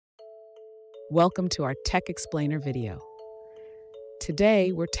Welcome to our Tech Explainer video.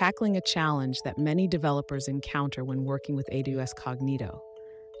 Today, we're tackling a challenge that many developers encounter when working with AWS Cognito.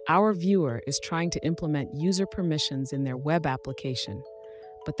 Our viewer is trying to implement user permissions in their web application,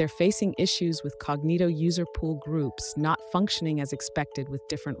 but they're facing issues with Cognito User Pool Groups not functioning as expected with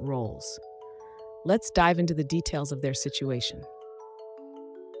different roles. Let's dive into the details of their situation.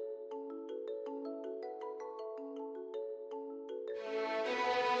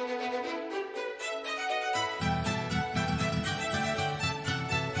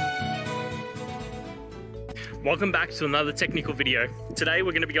 Welcome back to another technical video. Today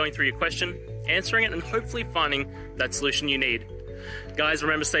we're going to be going through your question, answering it, and hopefully finding that solution you need. Guys,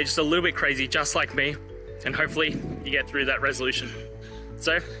 remember, stay just a little bit crazy, just like me, and hopefully you get through that resolution.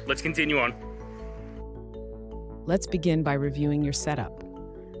 So let's continue on. Let's begin by reviewing your setup.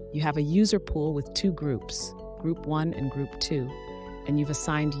 You have a user pool with two groups, Group 1 and Group 2, and you've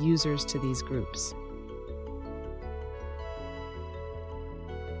assigned users to these groups.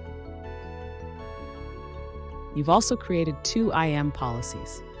 You've also created two IAM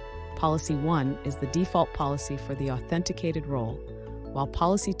policies. Policy 1 is the default policy for the authenticated role, while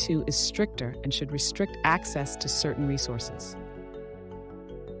Policy 2 is stricter and should restrict access to certain resources.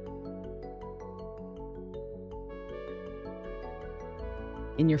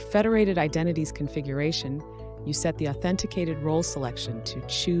 In your federated identities configuration, you set the authenticated role selection to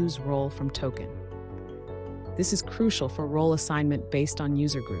choose role from token. This is crucial for role assignment based on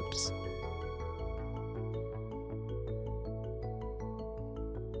user groups.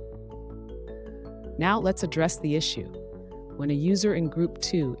 Now let's address the issue. When a user in Group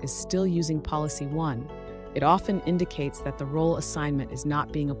 2 is still using Policy 1, it often indicates that the role assignment is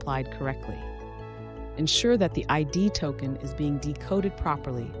not being applied correctly. Ensure that the ID token is being decoded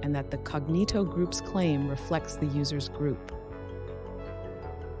properly and that the Cognito Group's claim reflects the user's group.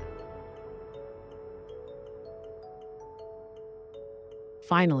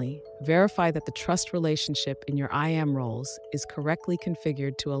 Finally, verify that the trust relationship in your IAM roles is correctly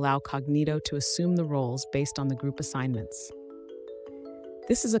configured to allow Cognito to assume the roles based on the group assignments.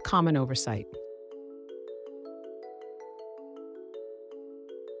 This is a common oversight.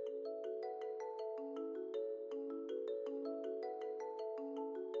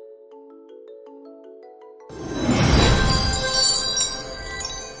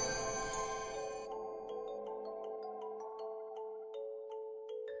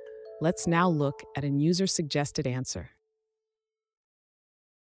 Let's now look at a user-suggested answer.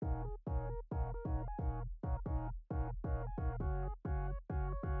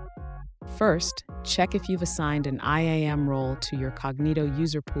 First, check if you've assigned an IAM role to your Cognito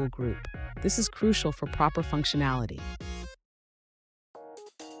User Pool Group. This is crucial for proper functionality.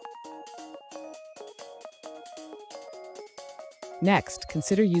 Next,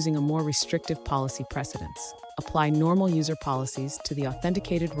 consider using a more restrictive policy precedence. Apply normal user policies to the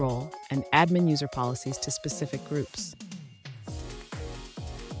authenticated role and admin user policies to specific groups.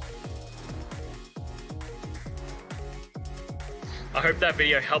 I hope that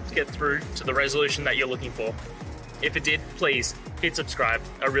video helped get through to the resolution that you're looking for. If it did, please hit subscribe.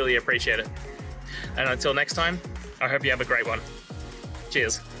 I really appreciate it. And until next time, I hope you have a great one.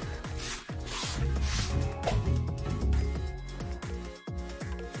 Cheers.